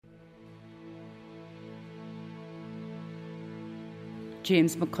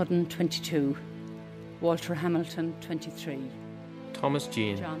James McCudden, 22. Walter Hamilton, 23. Thomas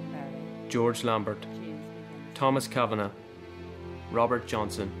Jean. John Barry. George Lambert. Thomas Kavanagh. Robert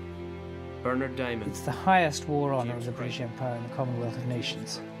Johnson. Bernard Diamond. It's the highest war honour of the British Empire in the Commonwealth of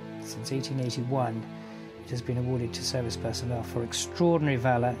Nations. Since 1881, it has been awarded to service personnel for extraordinary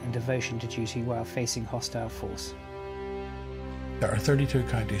valour and devotion to duty while facing hostile force. There are 32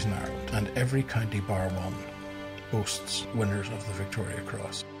 counties in Ireland, and every county bar one boasts winners of the Victoria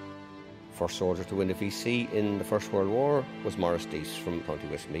Cross. First soldier to win a VC in the First World War was Maurice Dease from County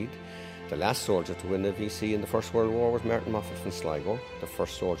Westmeath. The last soldier to win a VC in the First World War was Martin Moffat from Sligo. The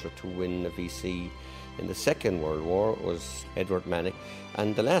first soldier to win a VC in the Second World War was Edward Manning.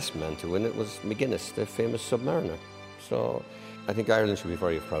 And the last man to win it was McGuinness, the famous submariner. So I think Ireland should be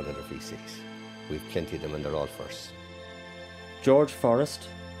very proud of their VCs. We've plenty of them and they're all firsts. George Forrest,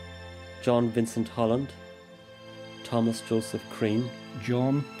 John Vincent Holland, Thomas Joseph Crean,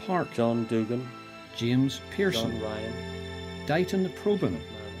 John Park, John Dugan, James Pearson, John Ryan, Dighton Probin,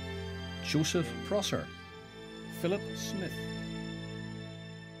 Joseph Prosser, Philip Smith.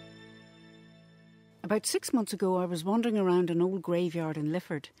 About 6 months ago, I was wandering around an old graveyard in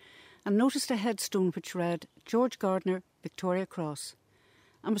Lifford and noticed a headstone which read George Gardner, Victoria Cross,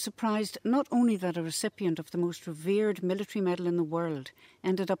 and was surprised not only that a recipient of the most revered military medal in the world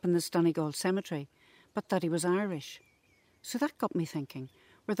ended up in this Donegal cemetery, but that he was Irish. So that got me thinking,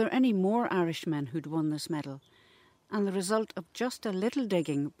 were there any more Irishmen who'd won this medal? And the result of just a little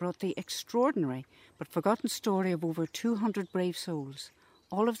digging brought the extraordinary but forgotten story of over 200 brave souls,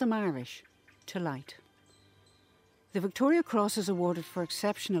 all of them Irish, to light. The Victoria Cross is awarded for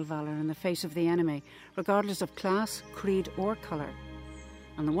exceptional valour in the face of the enemy, regardless of class, creed or colour.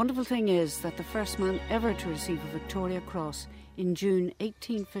 And the wonderful thing is that the first man ever to receive a Victoria Cross in June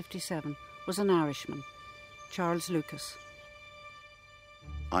 1857 was an Irishman, Charles Lucas.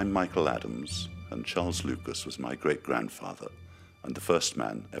 I'm Michael Adams, and Charles Lucas was my great-grandfather and the first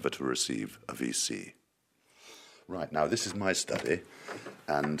man ever to receive a VC. Right, now this is my study,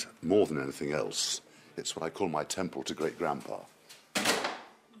 and more than anything else, it's what I call my temple to great-grandpa.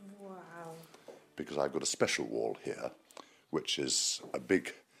 Wow. Because I've got a special wall here, which is a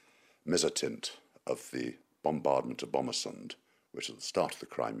big mezzotint of the bombardment of Bomersund, which is the start of the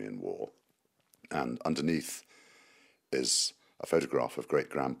Crimean War. And underneath is a photograph of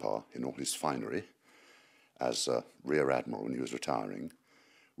great-grandpa in all his finery as a Rear Admiral when he was retiring,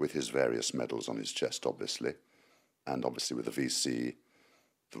 with his various medals on his chest, obviously, and obviously with the VC,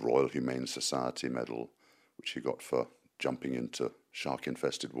 the Royal Humane Society medal, which he got for jumping into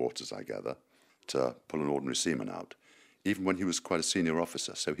shark-infested waters, I gather, to pull an ordinary seaman out, even when he was quite a senior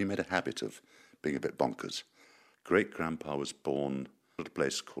officer, so he made a habit of being a bit bonkers. Great-grandpa was born at a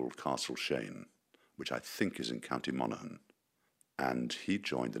place called Castle Shane, which I think is in County Monaghan, and he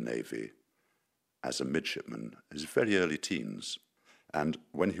joined the Navy as a midshipman in his very early teens. And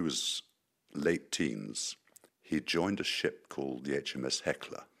when he was late teens, he joined a ship called the HMS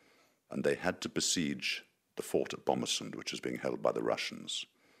Hecla, and they had to besiege the fort at Bomersund, which was being held by the Russians.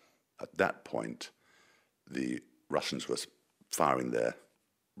 At that point, the Russians were firing their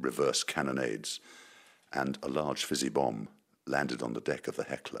reverse cannonades, and a large fizzy bomb landed on the deck of the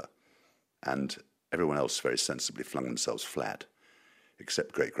Hecla, and everyone else very sensibly flung themselves flat,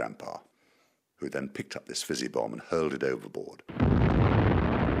 except great-grandpa, who then picked up this fizzy bomb and hurled it overboard.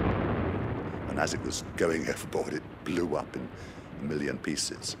 And as it was going overboard, it blew up in a million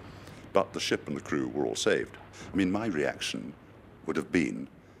pieces. But the ship and the crew were all saved. I mean, my reaction would have been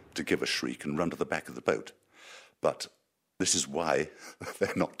to give a shriek and run to the back of the boat. But this is why there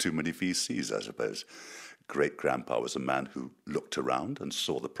are not too many VCs, I suppose. Great-grandpa was a man who looked around and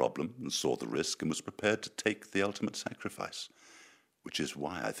saw the problem and saw the risk and was prepared to take the ultimate sacrifice, which is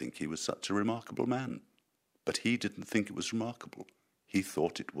why I think he was such a remarkable man. But he didn't think it was remarkable. He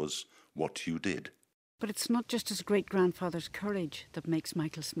thought it was what you did. But it's not just his great-grandfather's courage that makes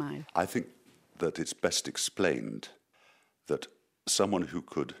Michael smile. I think that it's best explained that someone who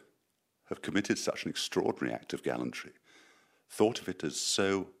could have committed such an extraordinary act of gallantry thought of it as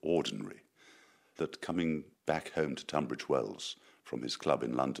so ordinary that coming back home to Tunbridge Wells from his club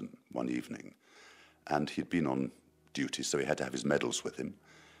in London one evening, and he'd been on duty, so he had to have his medals with him,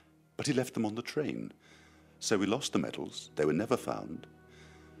 but he left them on the train. So we lost the medals. They were never found.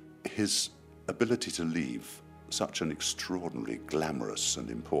 His ability to leave such an extraordinarily glamorous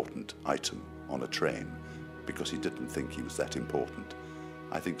and important item on a train because he didn't think he was that important,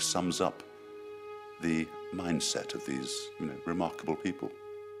 I think sums up the mindset of these, remarkable people.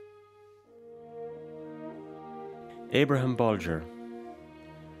 Abraham Bolger,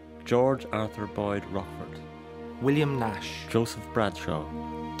 George Arthur Boyd Rockford, William Nash, Joseph Bradshaw,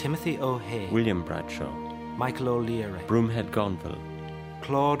 Timothy O'Hay, William Bradshaw, Michael O'Leary, Broomhead Gonville,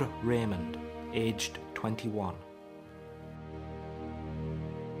 Claude Raymond, aged 21.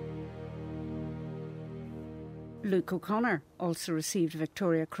 Luke O'Connor also received a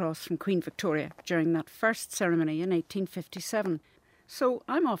Victoria Cross from Queen Victoria during that first ceremony in 1857. So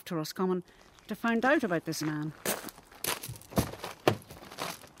I'm off to Roscommon to find out about this man.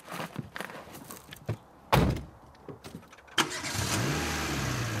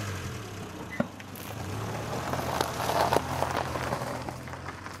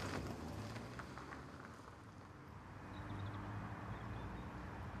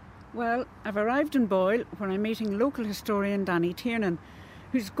 Well, I've arrived in Boyle, where I'm meeting local historian Danny Tiernan,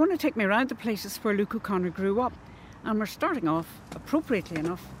 who's going to take me around the places where Luke O'Connor grew up. And we're starting off, appropriately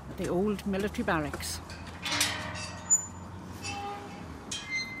enough, at the old military barracks.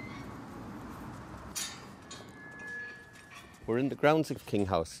 We're in the grounds of King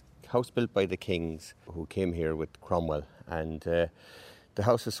House, house built by the kings who came here with Cromwell, and the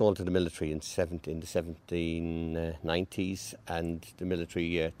house was sold to the military in the 1790s, and the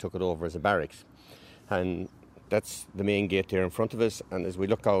military took it over as a barracks. And that's the main gate there in front of us, and as we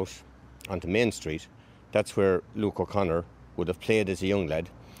look out onto Main Street, that's where Luke O'Connor would have played as a young lad.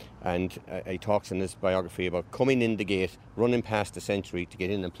 And he talks in his biography about coming in the gate, running past the Century to get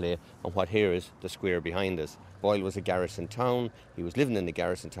in and play, and what here is the square behind us. Boyle was a garrison town, he was living in the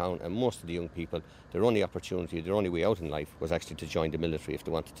garrison town, and most of the young people, their only opportunity, their only way out in life was actually to join the military if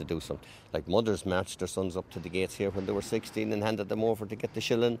they wanted to do something. Like mothers marched their sons up to the gates here when they were 16 and handed them over to get the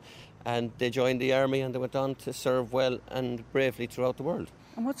shilling, and they joined the army and they went on to serve well and bravely throughout the world.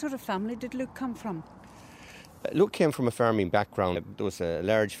 And what sort of family did Luke come from? Luke came from a farming background. There was a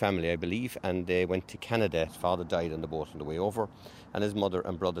large family, I believe, and they went to Canada. His father died on the boat on the way over, and his mother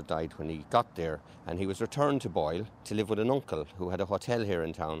and brother died when he got there. And he was returned to Boyle to live with an uncle who had a hotel here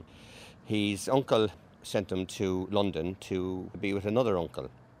in town. His uncle sent him to London to be with another uncle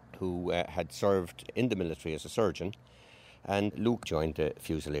who had served in the military as a surgeon. And Luke joined the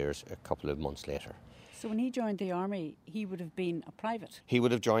Fusiliers a couple of months later. So when he joined the army, he would have been a private? He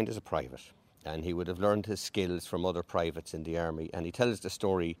would have joined as a private. And he would have learned his skills from other privates in the army. And he tells the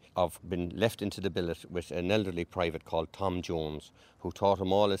story of being left into the billet with an elderly private called Tom Jones, who taught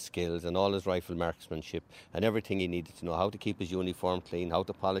him all his skills and all his rifle marksmanship and everything he needed to know, how to keep his uniform clean, how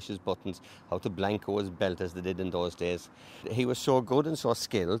to polish his buttons, how to blanco his belt as they did in those days. He was so good and so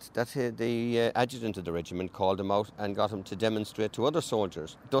skilled that the adjutant of the regiment called him out and got him to demonstrate to other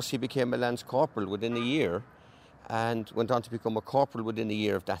soldiers. Thus he became a lance corporal within a year, and went on to become a corporal within a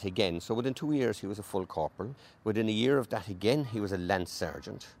year of that again. So within 2 years he was a full corporal. Within a year of that again he was a lance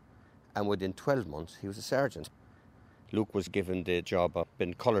sergeant. And within 12 months he was a sergeant. Luke was given the job of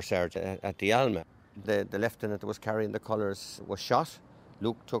being colour sergeant at the Alma. The lieutenant that was carrying the colours was shot.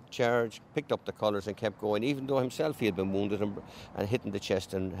 Luke took charge, picked up the colours and kept going, even though himself he had been wounded and hit in the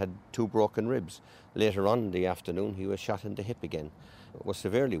chest and had 2 broken ribs. Later on in the afternoon he was shot in the hip again, was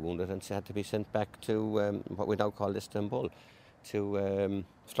severely wounded and had to be sent back to what we now call Istanbul, to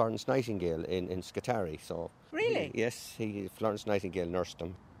Florence Nightingale in Scutari. So, really? Yes, Florence Nightingale nursed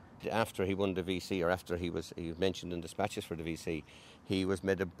him. After he won the VC, or after he was mentioned in dispatches for the VC, he was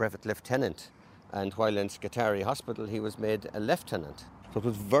made a brevet lieutenant. And while in Scutari Hospital, he was made a lieutenant. So it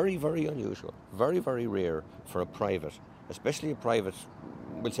was very, very unusual, very, very rare for a private, especially a private,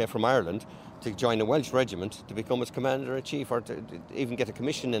 we'll say from Ireland, to join a Welsh regiment to become its commander-in-chief, or to even get a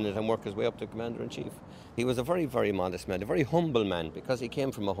commission in it and work his way up to commander-in-chief. He was a very, very modest man, a very humble man, because he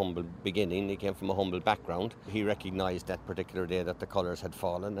came from a humble beginning, he came from a humble background. He recognised that particular day that the colours had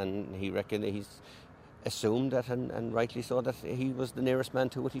fallen, and he's assumed that, and rightly so, that he was the nearest man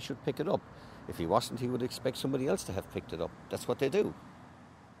to it, he should pick it up. If he wasn't, he would expect somebody else to have picked it up. That's what they do.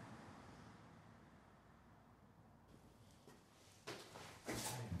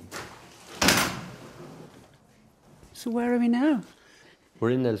 So where are we now? We're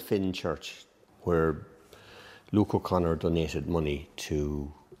in Elphin Church, where Luke O'Connor donated money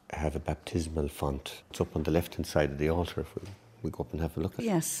to have a baptismal font. It's up on the left-hand side of the altar, if we go up and have a look at it.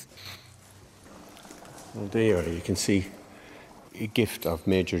 Yes. Well, there you can see a gift of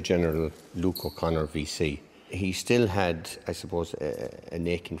Major General Luke O'Connor VC. He still had, I suppose, an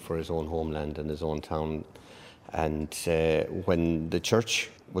aching for his own homeland and his own town. And when the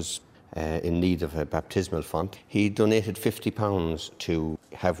church was in need of a baptismal font, he donated £50 to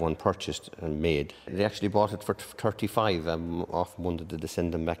have one purchased and made. They actually bought it for 35. I'm often wanted to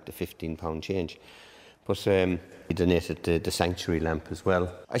send them back the £15 change. But he donated the sanctuary lamp as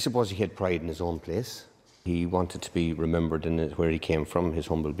well. I suppose he had pride in his own place. He wanted to be remembered in where he came from, his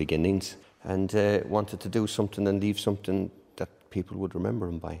humble beginnings, and wanted to do something and leave something that people would remember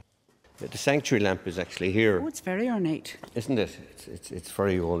him by. The sanctuary lamp is actually here. Oh, it's very ornate. Isn't it? It's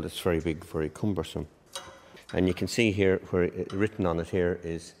very old, it's very big, very cumbersome. And you can see here, where written on it here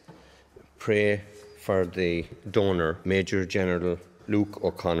is, pray for the donor, Major General Luke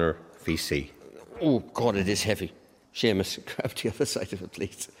O'Connor, VC. Oh, God, it is heavy. Seamus, grab the other side of it,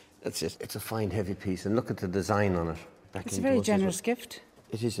 please. That's it. It's a fine, heavy piece, and look at the design on it. It's a very generous gift.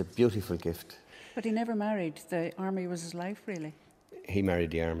 It is a beautiful gift. But he never married. The army was his life, really. He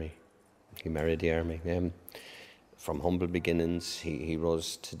married the army. From humble beginnings, he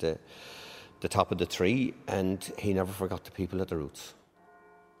rose to the top of the tree, and he never forgot the people at the roots.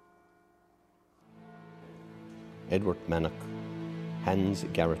 Edward Mannock, Hans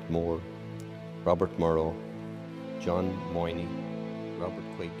Garrett Moore, Robert Murrow, John Moyney, Robert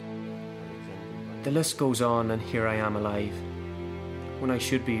Quigg. The list goes on, and here I am alive, when I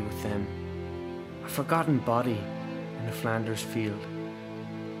should be with them, a forgotten body in a Flanders field.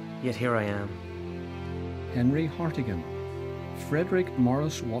 Yet here I am. Henry Hartigan, Frederick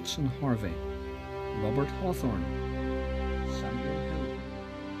Morris Watson Harvey, Robert Hawthorne, Samuel Hill.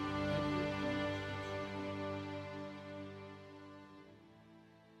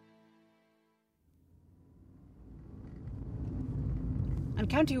 And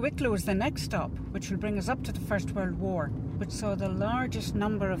County Wicklow is the next stop, which will bring us up to the First World War, which saw the largest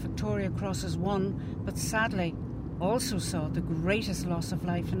number of Victoria Crosses won, but sadly also saw the greatest loss of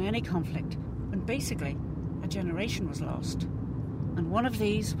life in any conflict, when basically a generation was lost. And one of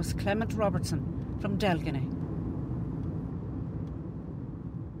these was Clement Robertson from Delgany.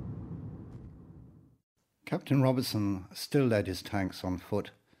 Captain Robertson still led his tanks on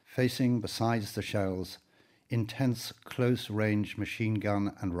foot, facing, besides the shells, intense close-range machine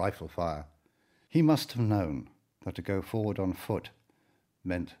gun and rifle fire. He must have known that to go forward on foot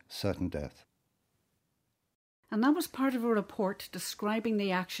meant certain death. And that was part of a report describing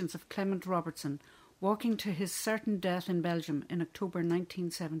the actions of Clement Robertson walking to his certain death in Belgium in October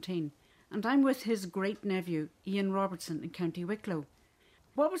 1917. And I'm with his great-nephew, Ian Robertson, in County Wicklow.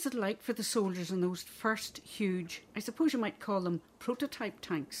 What was it like for the soldiers in those first huge, I suppose you might call them prototype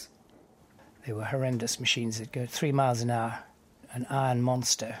tanks? They were horrendous machines that go 3 miles an hour, an iron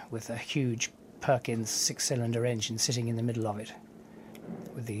monster with a huge Perkins 6-cylinder engine sitting in the middle of it,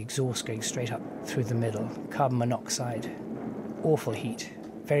 with the exhaust going straight up through the middle, carbon monoxide, awful heat,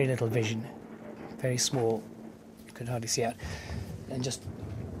 very little vision, very small, you could hardly see out, and just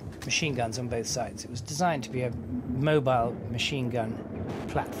machine guns on both sides. It was designed to be a mobile machine gun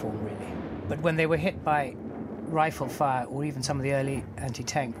platform, really. But when they were hit by rifle fire, or even some of the early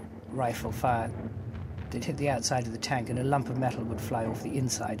anti-tank rifle fire, they'd hit the outside of the tank and a lump of metal would fly off the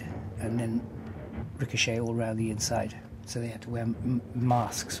inside and then ricochet all around the inside. So they had to wear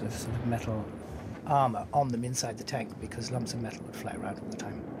masks with sort of metal armour on them inside the tank because lumps of metal would fly around all the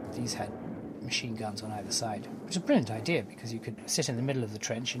time. These had machine guns on either side. It was a brilliant idea because you could sit in the middle of the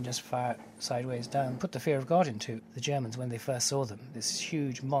trench and just fire sideways down, put the fear of God into the Germans when they first saw them. This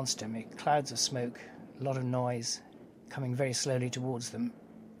huge monster made clouds of smoke, a lot of noise, coming very slowly towards them,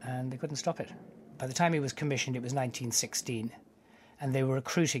 and they couldn't stop it. By the time he was commissioned, it was 1916, and they were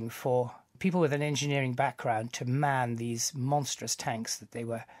recruiting for people with an engineering background to man these monstrous tanks that they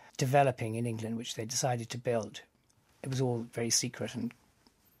were developing in England, which they decided to build. It was all very secret, and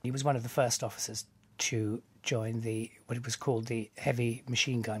he was one of the first officers to join what was called the Heavy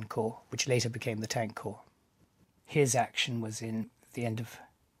Machine Gun Corps, which later became the Tank Corps. His action was in the end of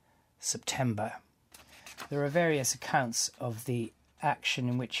September. There are various accounts of the action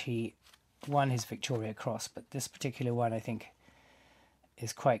in which he won his Victoria Cross, but this particular one, I think,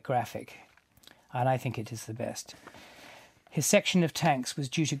 is quite graphic, and I think it is the best. His section of tanks was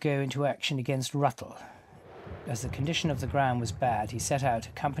due to go into action against Ruttle. As the condition of the ground was bad, he set out,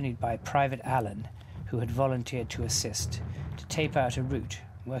 accompanied by Private Allen, who had volunteered to assist, to tape out a route,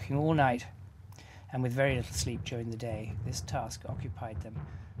 working all night and with very little sleep during the day. This task occupied them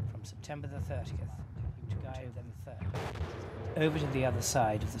from September the 30th to guide them the 3rd over to the other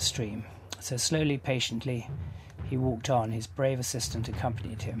side of the stream. So slowly, patiently, he walked on. His brave assistant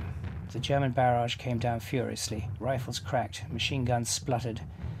accompanied him. The German barrage came down furiously. Rifles cracked, machine guns spluttered,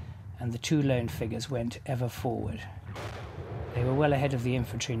 and the two lone figures went ever forward. They were well ahead of the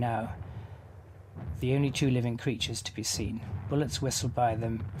infantry now, the only two living creatures to be seen. Bullets whistled by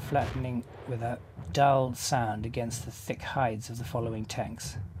them, flattening with a dull sound against the thick hides of the following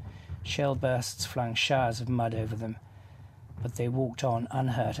tanks. Shell bursts flung showers of mud over them, but they walked on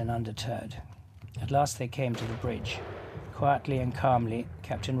unhurt and undeterred. At last they came to the bridge, Quietly and calmly,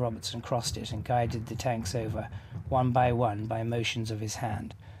 Captain Robertson crossed it and guided the tanks over, one by motions of his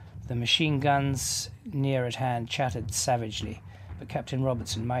hand. The machine guns near at hand chattered savagely, but Captain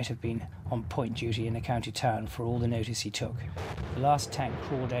Robertson might have been on point duty in a county town for all the notice he took. The last tank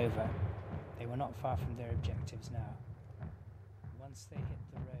crawled over. They were not far from their objectives now. Once they hit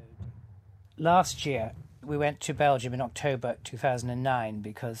the road... Last year, we went to Belgium in October 2009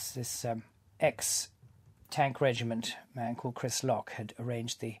 because this ex-tank regiment man called Chris Locke had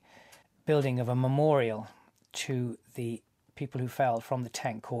arranged the building of a memorial to the people who fell from the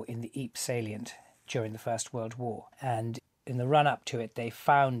tank corps in the Ypres salient during the First World War. And in the run-up to it, they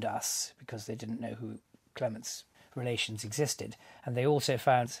found us because they didn't know who Clement's relations existed. And they also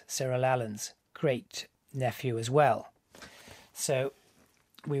found Cyril Allen's great-nephew as well. So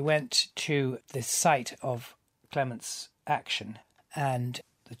we went to the site of Clement's action, and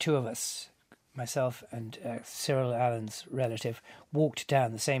the two of us, myself and Cyril Allen's relative, walked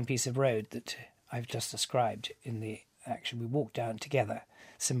down the same piece of road that I've just described in the action. We walked down together,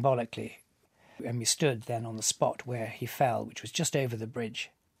 symbolically, and we stood then on the spot where he fell, which was just over the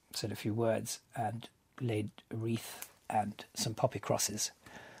bridge, said a few words, and laid a wreath and some poppy crosses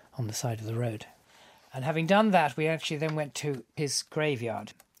on the side of the road. And having done that, we actually then went to his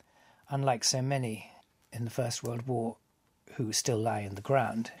graveyard. Unlike so many in the First World War who still lie in the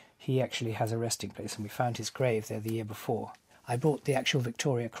ground, he actually has a resting place, and we found his grave there the year before. I brought the actual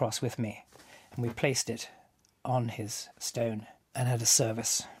Victoria Cross with me, and we placed it on his stone and had a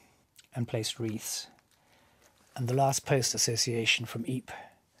service and placed wreaths. And the Last Post Association from Ypres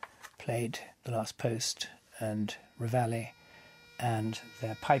played The Last Post and Reveille, and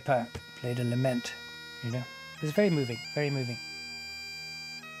their piper played a lament, you know. It was very moving, very moving.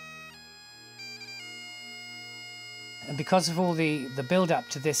 And because of all the build-up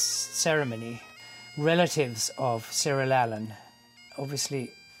to this ceremony, relatives of Cyril Allen,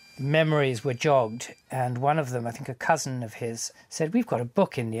 obviously memories were jogged, and one of them, I think a cousin of his, said, "We've got a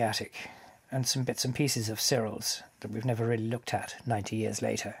book in the attic and some bits and pieces of Cyril's that we've never really looked at 90 years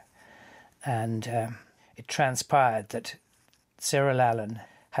later." And it transpired that Cyril Allen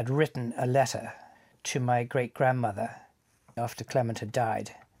had written a letter to my great-grandmother after Clement had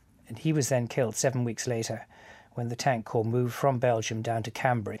died, and he was then killed 7 weeks later when the tank corps moved from Belgium down to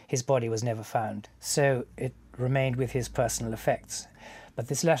Cambrai. His body was never found, so it remained with his personal effects. But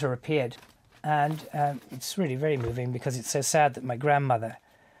this letter appeared, and it's really very moving because it's so sad that my grandmother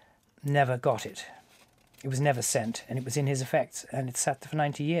never got it. It was never sent, and it was in his effects, and it sat there for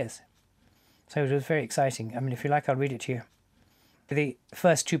 90 years. So it was very exciting. I mean, if you like, I'll read it to you. The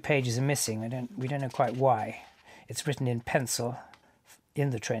first 2 pages are missing. We don't know quite why. It's written in pencil in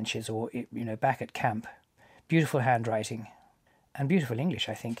the trenches, or back at camp. Beautiful handwriting, and beautiful English,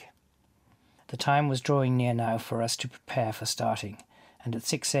 I think. The time was drawing near now for us to prepare for starting, and at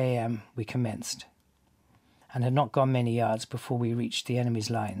 6 a.m. we commenced, and had not gone many yards before we reached the enemy's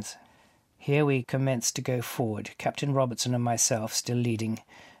lines. Here we commenced to go forward, Captain Robertson and myself still leading,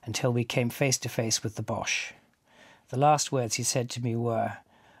 until we came face to face with the Boche. The last words he said to me were,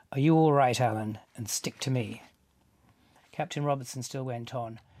 "Are you all right, Alan, and stick to me?" Captain Robertson still went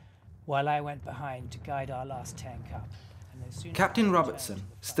on, while I went behind to guide our last tank up. Captain Robertson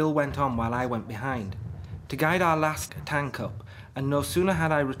still went on while I went behind to guide our last tank up, and no sooner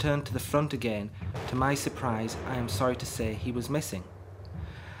had I returned to the front again, to my surprise, I am sorry to say, he was missing.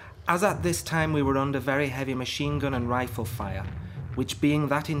 As at this time we were under very heavy machine gun and rifle fire, which being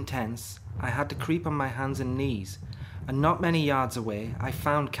that intense, I had to creep on my hands and knees, and not many yards away I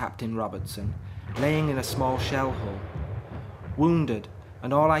found Captain Robertson, laying in a small shell hole, wounded,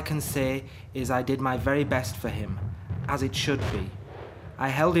 and all I can say is I did my very best for him, as it should be. I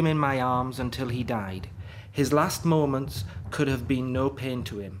held him in my arms until he died. His last moments could have been no pain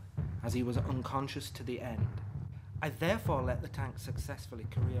to him, as he was unconscious to the end. I therefore let the tank successfully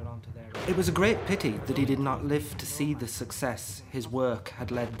career on to their own. It was a great pity that he did not live to see the success his work had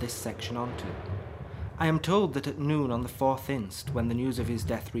led this section on to. I am told that at noon on the 4th inst, when the news of his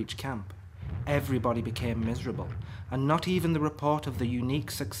death reached camp, everybody became miserable, and not even the report of the unique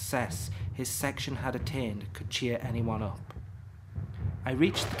success his section had attained could cheer anyone up. I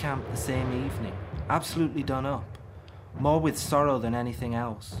reached the camp the same evening, absolutely done up, more with sorrow than anything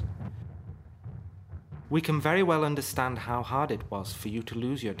else. We can very well understand how hard it was for you to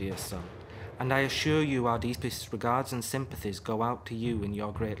lose your dear son, and I assure you our deepest regards and sympathies go out to you in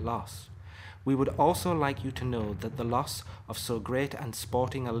your great loss. We would also like you to know that the loss of so great and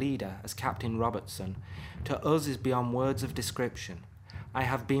sporting a leader as Captain Robertson to us is beyond words of description. I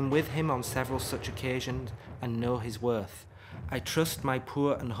have been with him on several such occasions and know his worth. I trust my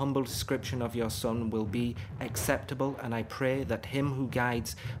poor and humble description of your son will be acceptable, and I pray that him who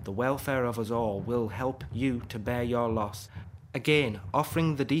guides the welfare of us all will help you to bear your loss. Again,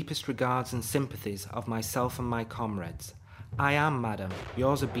 offering the deepest regards and sympathies of myself and my comrades. I am, madam,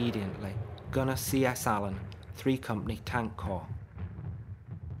 yours obediently, Gunner C.S. Allen, 3 Company Tank Corps.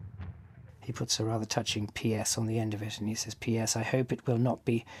 He puts a rather touching P.S. on the end of it, and he says, P.S. I hope it will not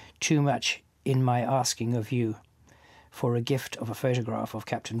be too much in my asking of you for a gift of a photograph of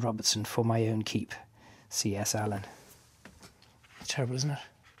Captain Robertson for my own keep. C.S. Allen. It's terrible, isn't it?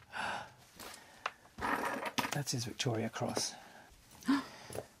 That's his Victoria Cross.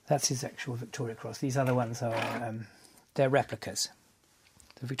 That's his actual Victoria Cross. These other ones are, they're replicas.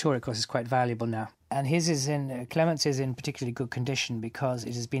 The Victoria Cross is quite valuable now. And his is Clement's is in particularly good condition because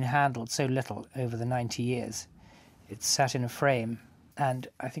it has been handled so little over the 90 years. It's sat in a frame, and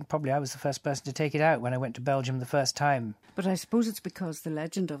I think probably I was the first person to take it out when I went to Belgium the first time. But I suppose it's because the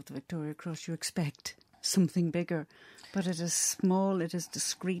legend of the Victoria Cross, you expect something bigger. But it is small, it is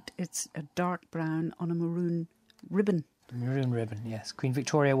discreet, it's a dark brown on a maroon ribbon. Maroon ribbon, yes. Queen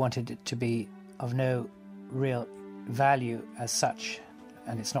Victoria wanted it to be of no real value as such,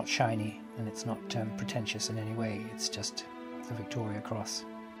 and it's not shiny and it's not pretentious in any way. It's just the Victoria Cross.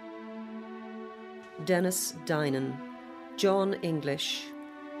 Dennis Dinan, John English,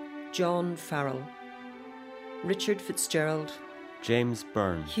 John Farrell, Richard Fitzgerald, James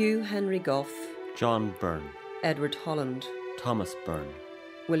Byrne, Hugh Henry Goff, John Byrne, Edward Holland, Thomas Byrne,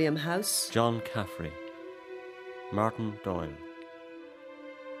 William House, John Caffrey, Martin Doyle,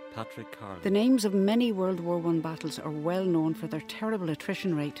 Patrick Carlin. The names of many World War I battles are well known for their terrible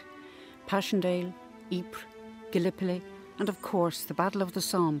attrition rate. Passchendaele, Ypres, Gallipoli, and of course the Battle of the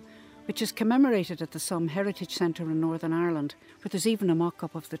Somme, which is commemorated at the Somme Heritage Centre in Northern Ireland, where there's even a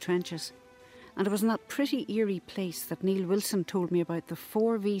mock-up of the trenches. And it was in that pretty eerie place that Neil Wilson told me about the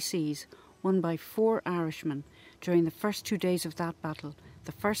 4 VCs won by 4 Irishmen during the first 2 days of that battle,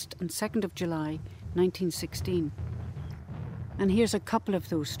 the 1st and 2nd of July 1916. And here's a couple of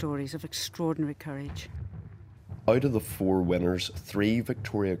those stories of extraordinary courage. Out of the 4 winners, 3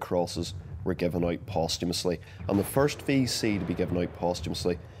 Victoria Crosses were given out posthumously, and the first VC to be given out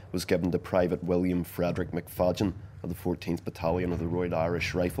posthumously was given to Private William Frederick McFadden of the 14th Battalion of the Royal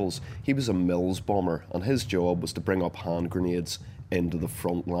Irish Rifles. He was a Mills bomber, and his job was to bring up hand grenades into the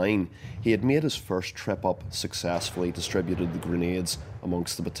front line. He had made his first trip up successfully, distributed the grenades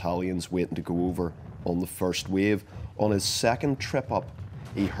amongst the battalions waiting to go over on the first wave. On his second trip up,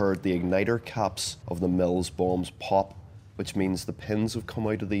 he heard the igniter caps of the Mills bombs pop, which means the pins have come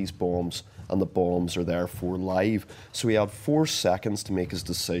out of these bombs and the bombs are therefore live. So he had 4 seconds to make his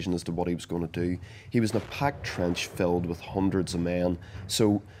decision as to what he was going to do. He was in a packed trench filled with hundreds of men,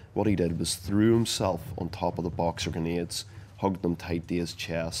 so what he did was threw himself on top of the box of grenades, hugged them tight to his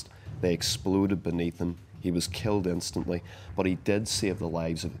chest. They exploded beneath him. He was killed instantly, but he did save the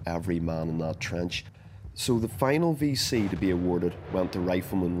lives of every man in that trench. So the final VC to be awarded went to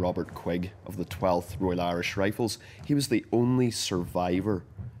Rifleman Robert Quigg of the 12th Royal Irish Rifles. He was the only survivor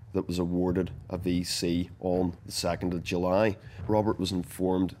that was awarded a VC on the 2nd of July. Robert was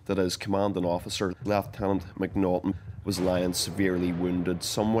informed that his commanding officer, Lieutenant McNaughton, was lying severely wounded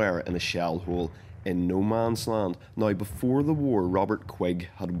somewhere in a shell hole in no man's land. Now, before the war, Robert Quigg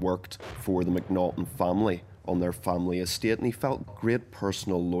had worked for the McNaughton family on their family estate, and he felt great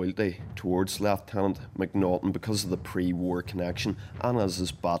personal loyalty towards Lieutenant McNaughton because of the pre-war connection and as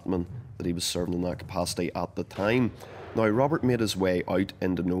his batman that he was serving in that capacity at the time. Now, Robert made his way out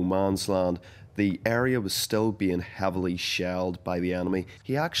into no man's land. The area was still being heavily shelled by the enemy.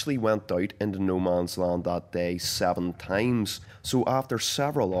 He actually went out into no man's land that day 7 times. So after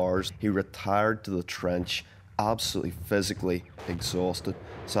several hours, he retired to the trench, absolutely physically exhausted.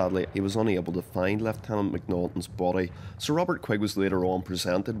 Sadly, he was unable to find Lieutenant McNaughton's body. So Robert Quigg was later on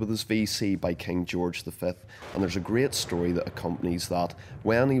presented with his VC by King George V, and there's a great story that accompanies that.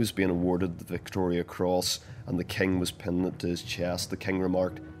 When he was being awarded the Victoria Cross and the King was pinning it to his chest, the King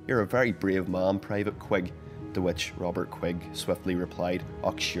remarked, "You're a very brave man, Private Quigg," to which Robert Quigg swiftly replied,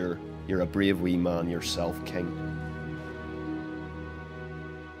 "Och sure, you're a brave wee man yourself, King."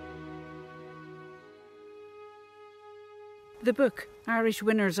 The book, Irish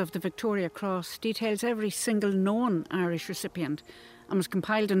Winners of the Victoria Cross, details every single known Irish recipient and was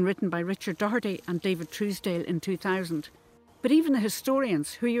compiled and written by Richard Doherty and David Truesdale in 2000. But even the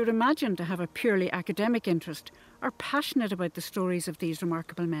historians, who you'd imagine to have a purely academic interest, are passionate about the stories of these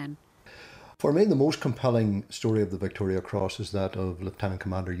remarkable men. For me, the most compelling story of the Victoria Cross is that of Lieutenant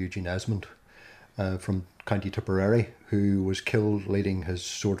Commander Eugene Esmond from County Tipperary, who was killed leading his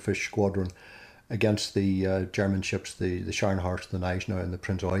swordfish squadron against the German ships, the Scharnhorst, the Gneisenau and the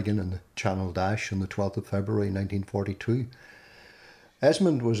Prinz Eugen in the Channel Dash on the 12th of February 1942.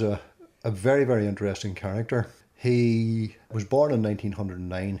 Esmond was a very, very interesting character. He was born in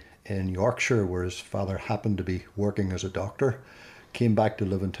 1909 in Yorkshire, where his father happened to be working as a doctor. Came back to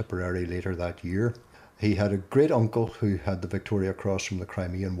live in Tipperary later that year. He had a great uncle who had the Victoria Cross from the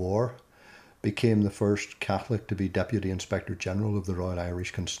Crimean War, became the first Catholic to be Deputy Inspector General of the Royal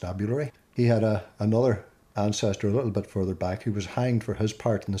Irish Constabulary. He had another ancestor a little bit further back who was hanged for his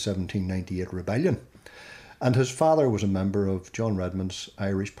part in the 1798 rebellion. And his father was a member of John Redmond's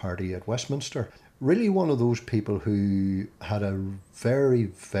Irish Party at Westminster. Really one of those people who had a very,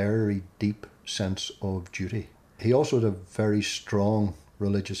 very deep sense of duty. He also had a very strong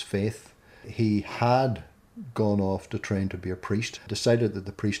religious faith. He had gone off to train to be a priest, decided that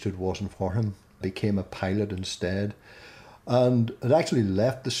the priesthood wasn't for him, became a pilot instead, and had actually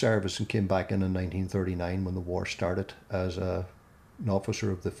left the service and came back in 1939 when the war started as an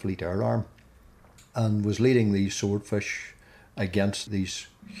officer of the Fleet Air Arm, and was leading these swordfish against these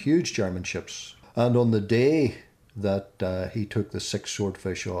huge German ships. And on the day that he took the 6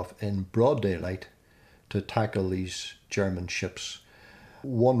 swordfish off in broad daylight to tackle these German ships,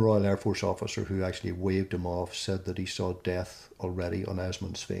 one Royal Air Force officer who actually waved him off said that he saw death already on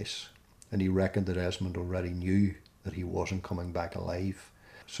Esmond's face, and he reckoned that Esmond already knew that he wasn't coming back alive.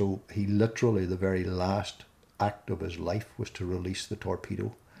 So he literally, the very last act of his life was to release the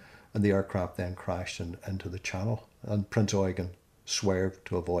torpedo, and the aircraft then crashed into the channel, and Prince Eugen swerved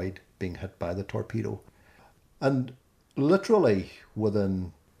to avoid being hit by the torpedo. And literally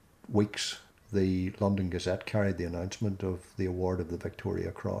within weeks, the London Gazette carried the announcement of the award of the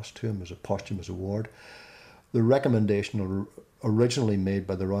Victoria Cross to him as a posthumous award. The recommendation originally made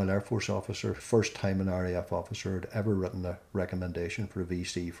by the Royal Air Force officer, first time an RAF officer had ever written a recommendation for a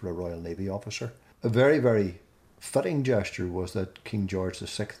VC for a Royal Navy officer. A very, very fitting gesture was that King George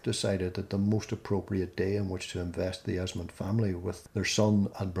VI decided that the most appropriate day in which to invest the Esmond family with their son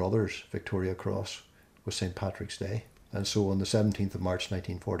and brother's Victoria Cross was St. Patrick's Day. And so on the 17th of March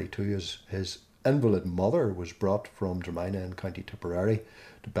 1942, his invalid mother was brought from Dromina in County Tipperary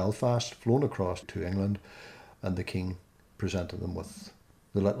to Belfast, flown across to England, and the King presented them with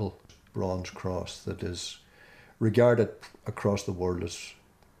the little bronze cross that is regarded across the world as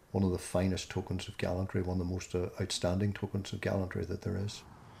one of the finest tokens of gallantry, one of the most outstanding tokens of gallantry that there is.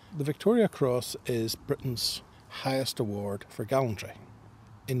 The Victoria Cross is Britain's highest award for gallantry.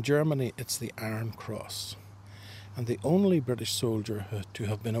 In Germany, it's the Iron Cross. And the only British soldier to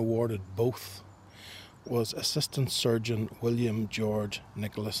have been awarded both was Assistant Surgeon William George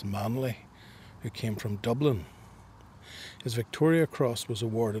Nicholas Manley, who came from Dublin. His Victoria Cross was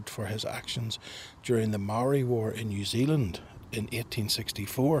awarded for his actions during the Maori War in New Zealand in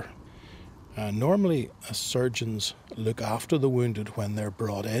 1864. Normally, surgeons look after the wounded when they're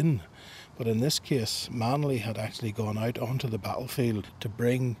brought in, but in this case, Manley had actually gone out onto the battlefield to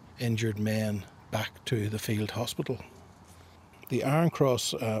bring injured men back to the field hospital. The Iron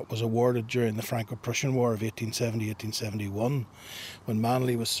Cross was awarded during the Franco-Prussian War of 1870-1871, when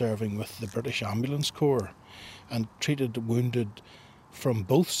Manley was serving with the British Ambulance Corps and treated wounded from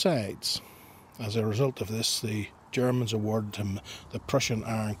both sides. As a result of this, the Germans awarded him the Prussian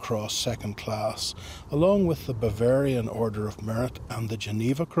Iron Cross Second Class, along with the Bavarian Order of Merit and the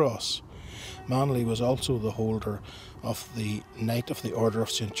Geneva Cross. Manley was also the holder of the Knight of the Order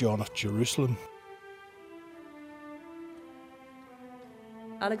of St. John of Jerusalem.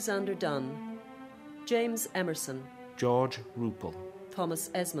 Alexander Dunn, James Emerson, George Rupel, Thomas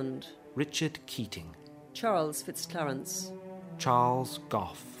Esmond, Richard Keating, Charles Fitzclarence, Charles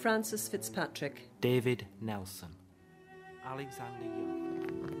Gough, Francis Fitzpatrick, David Nelson, Alexander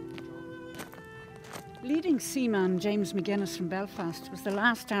Young. Leading seaman James McGuinness from Belfast was the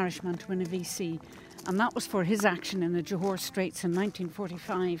last Irishman to win a VC, and that was for his action in the Johor Straits in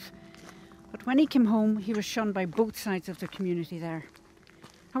 1945. But when he came home, he was shunned by both sides of the community there.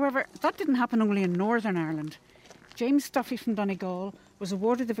 However, that didn't happen only in Northern Ireland. James Duffy from Donegal was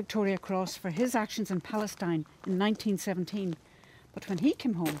awarded the Victoria Cross for his actions in Palestine in 1917. But when he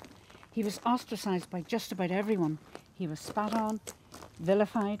came home, he was ostracised by just about everyone. He was spat on,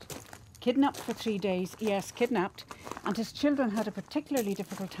 vilified, kidnapped for 3 days, yes, kidnapped, and his children had a particularly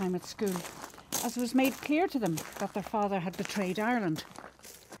difficult time at school, as it was made clear to them that their father had betrayed Ireland.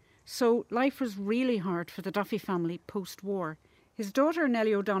 So life was really hard for the Duffy family post-war. His daughter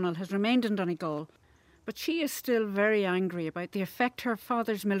Nellie O'Donnell has remained in Donegal, but she is still very angry about the effect her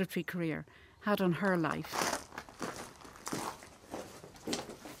father's military career had on her life.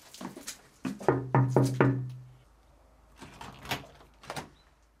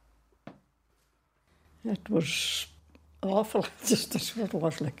 It was awful. Just that's what it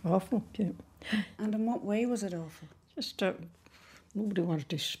was, like, awful. Yeah. And in what way was it awful? Just nobody wanted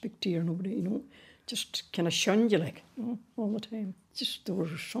to speak to you, nobody, just kind of shunned you, like, all the time. Just there was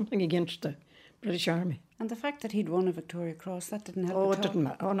something against the British Army. And the fact that he'd won a Victoria Cross, that didn't help Oh, at all? it didn't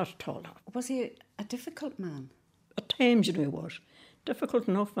matter. Oh, not at all. Was he a difficult man? At times, he was. Difficult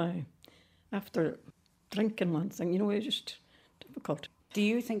enough, after drinking one thing, it was just difficult. Do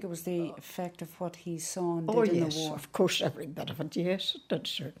you think it was the effect of what he saw and Oh, did in yes, the war? of course, every bit of it, yes, it did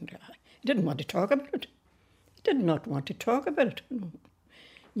certainly. He didn't want to talk about it. He did not want to talk about it.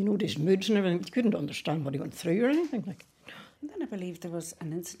 His moods and everything, you couldn't understand what he went through or anything like. And then I believe there was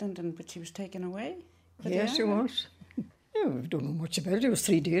an incident in which he was taken away. Yes, he was. Yeah, we don't know much about it. He was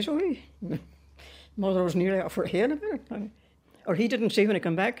 3 days away. Mother was nearly off her head about it. Or he didn't say when he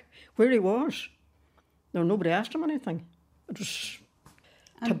came back where he was. No, nobody asked him anything. It was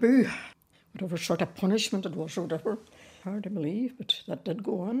taboo. Whatever sort of punishment it was or whatever. Hard to believe, but that did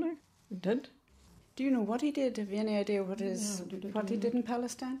go on there. It did. Do you know what he did? Have you any idea what he did in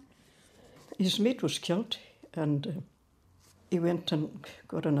Palestine? His mate was killed, and he went and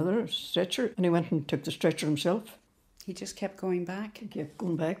got another stretcher, and he went and took the stretcher himself. He just kept going back? He kept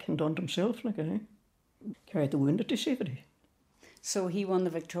going back and done it himself, carried the wounded to safety. So he won the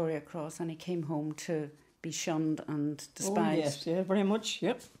Victoria Cross and he came home to be shunned and despised? Oh, yes, yeah, very much,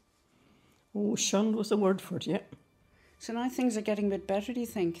 yep. Oh, shunned was the word for it, yeah. So now things are getting a bit better, do you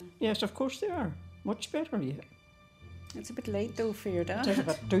think? Yes, of course they are. Much better, yeah. It's a bit late, though, for your dad. It's a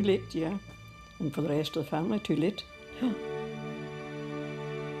bit too late, yeah. And for the rest of the family, too late. Yeah.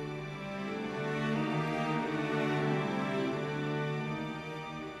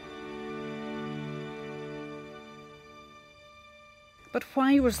 But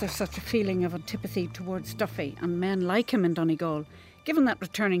why was there such a feeling of antipathy towards Duffy and men like him in Donegal, given that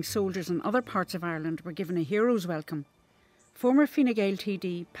returning soldiers in other parts of Ireland were given a hero's welcome? Former Fine Gael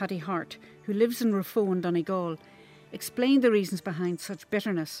TD Paddy Hart, who lives in Rufo in Donegal, explained the reasons behind such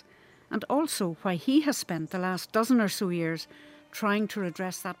bitterness and also why he has spent the last dozen or so years trying to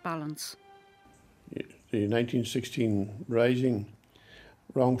redress that balance. The 1916 rising,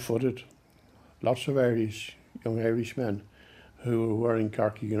 wrong-footed, lots of young Irishmen who were wearing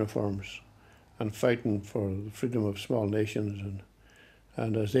khaki uniforms and fighting for the freedom of small nations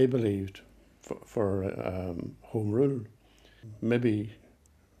and as they believed, for home rule. Maybe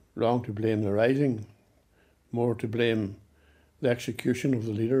wrong to blame the rising, more to blame the execution of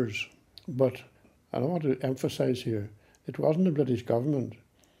the leaders. But I want to emphasise here, it wasn't the British government,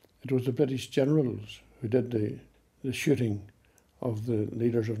 it was the British generals who did the shooting of the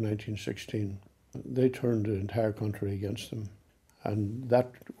leaders of 1916. They turned the entire country against them. And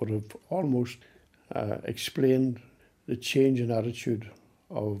that would have almost explained the change in attitude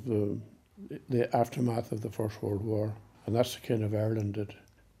of the aftermath of the First World War. And that's the kind of Ireland that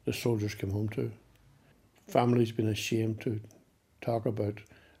the soldiers came home to. Families been ashamed to talk about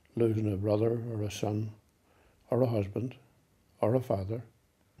losing a brother or a son or a husband or a father.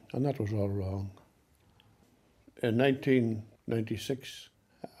 And that was all wrong. In 1996,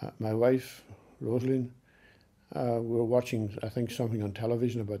 my wife, Rosaline, we were watching, I think, something on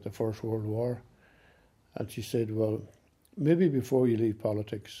television about the First World War. And she said, well, maybe before you leave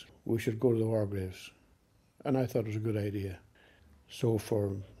politics, we should go to the war graves. And I thought it was a good idea. So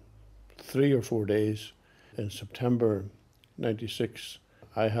for 3 or 4 days in September 96,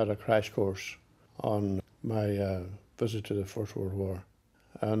 I had a crash course on my visit to the First World War.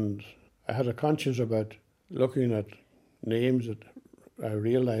 And I had a conscience about looking at names that I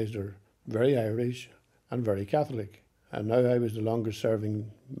realised are very Irish and very Catholic. And now I was the longest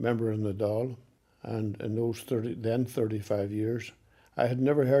serving member in the Dáil. And in those 35 years, I had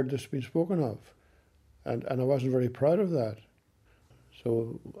never heard this being spoken of. And I wasn't very proud of that.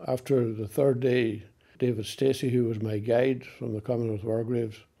 So after the third day, David Stacey, who was my guide from the Commonwealth War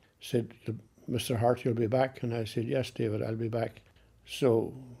Graves, said, Mr. Hart, you'll be back? And I said, yes, David, I'll be back.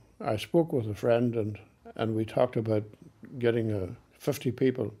 So I spoke with a friend and we talked about getting 50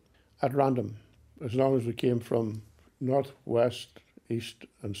 people at random, as long as we came from north, west, east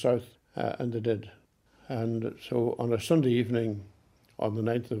and south, and they did. And so on a Sunday evening, on the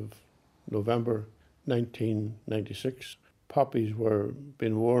 9th of November 1996, poppies were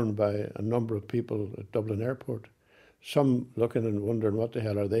being worn by a number of people at Dublin Airport, some looking and wondering what the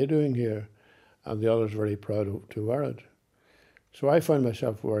hell are they doing here, and the others very proud to wear it. So I found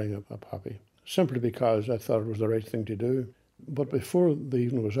myself wearing a poppy, simply because I thought it was the right thing to do. But before the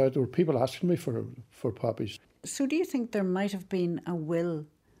evening was out, there were people asking me for poppies. So do you think there might have been a will,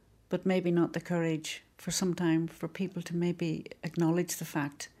 but maybe not the courage for some time for people to maybe acknowledge the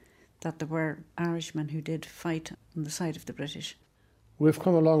fact that there were Irishmen who did fight on the side of the British? We've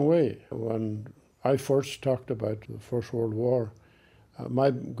come a long way. When I first talked about the First World War,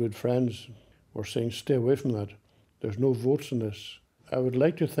 my good friends were saying, stay away from that. There's no votes in this. I would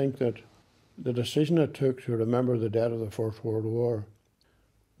like to think that the decision I took to remember the dead of the First World War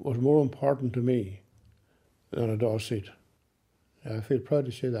was more important to me than a dog seat. I feel proud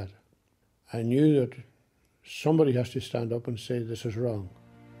to say that. I knew that somebody has to stand up and say this is wrong.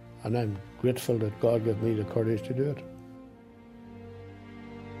 And I'm grateful that God gave me the courage to do it.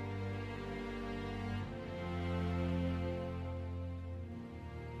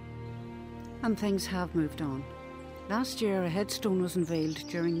 And things have moved on. Last year, a headstone was unveiled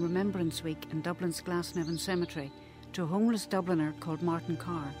during Remembrance Week in Dublin's Glasnevin Cemetery to a homeless Dubliner called Martin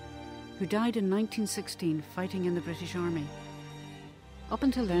Carr, who died in 1916 fighting in the British Army. Up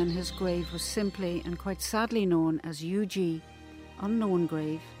until then, his grave was simply and quite sadly known as UG, Unknown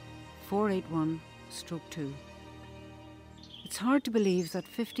Grave, 481/2. It's hard to believe that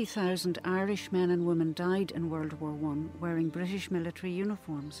 50,000 Irish men and women died in World War I wearing British military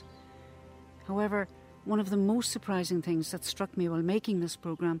uniforms. However, one of the most surprising things that struck me while making this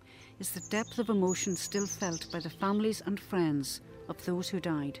programme is the depth of emotion still felt by the families and friends of those who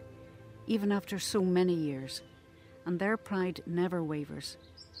died, even after so many years, and their pride never wavers.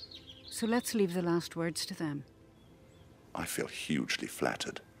 So let's leave the last words to them. I feel hugely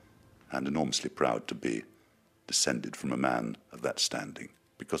flattered and enormously proud to be descended from a man of that standing,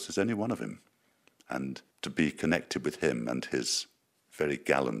 because there's only one of him, and to be connected with him and his very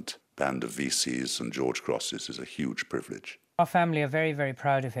gallant band of VCs and George Crosses is a huge privilege. Our family are very, very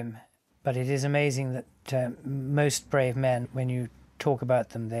proud of him, but it is amazing that most brave men, when you talk about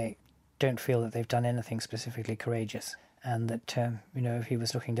them, they don't feel that they've done anything specifically courageous, and that, if he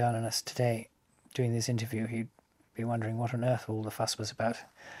was looking down on us today doing this interview, he'd be wondering what on earth all the fuss was about,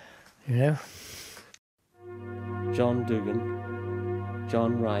 John Dugan,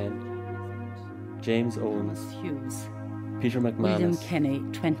 John Ryan, James Owens, Hughes, Peter McManus, William Kenny,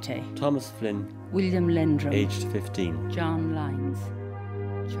 20, Thomas Flynn, William Lendrum, aged 15, John Lyons,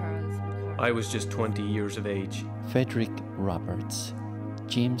 Charles McCarthy. I was just 20 years of age. Frederick Roberts,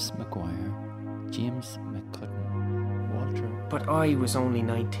 James Maguire, James McCudden, Walter. But I was only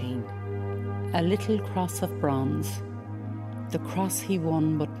 19. A little cross of bronze, the cross he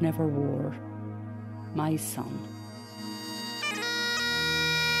won but never wore, my son.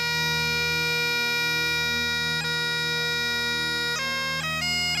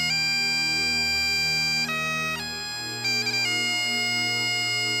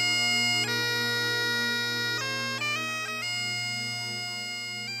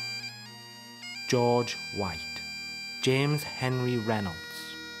 George White, James Henry Reynolds,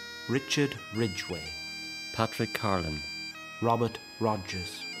 Richard Ridgway, Patrick Carlin, Robert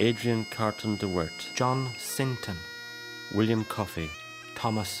Rogers, Adrian Carton DeWirt, John Sinton, William Coffey,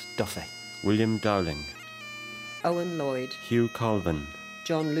 Thomas Duffy, William Dowling, Owen Lloyd, Hugh Colvin,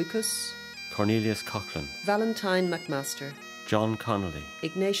 John Lucas, Cornelius Coughlin, Valentine McMaster, John Connolly,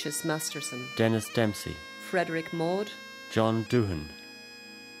 Ignatius Masterson, Dennis Dempsey, Frederick Maud, John Doohan,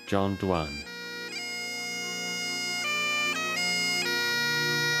 John Dwan,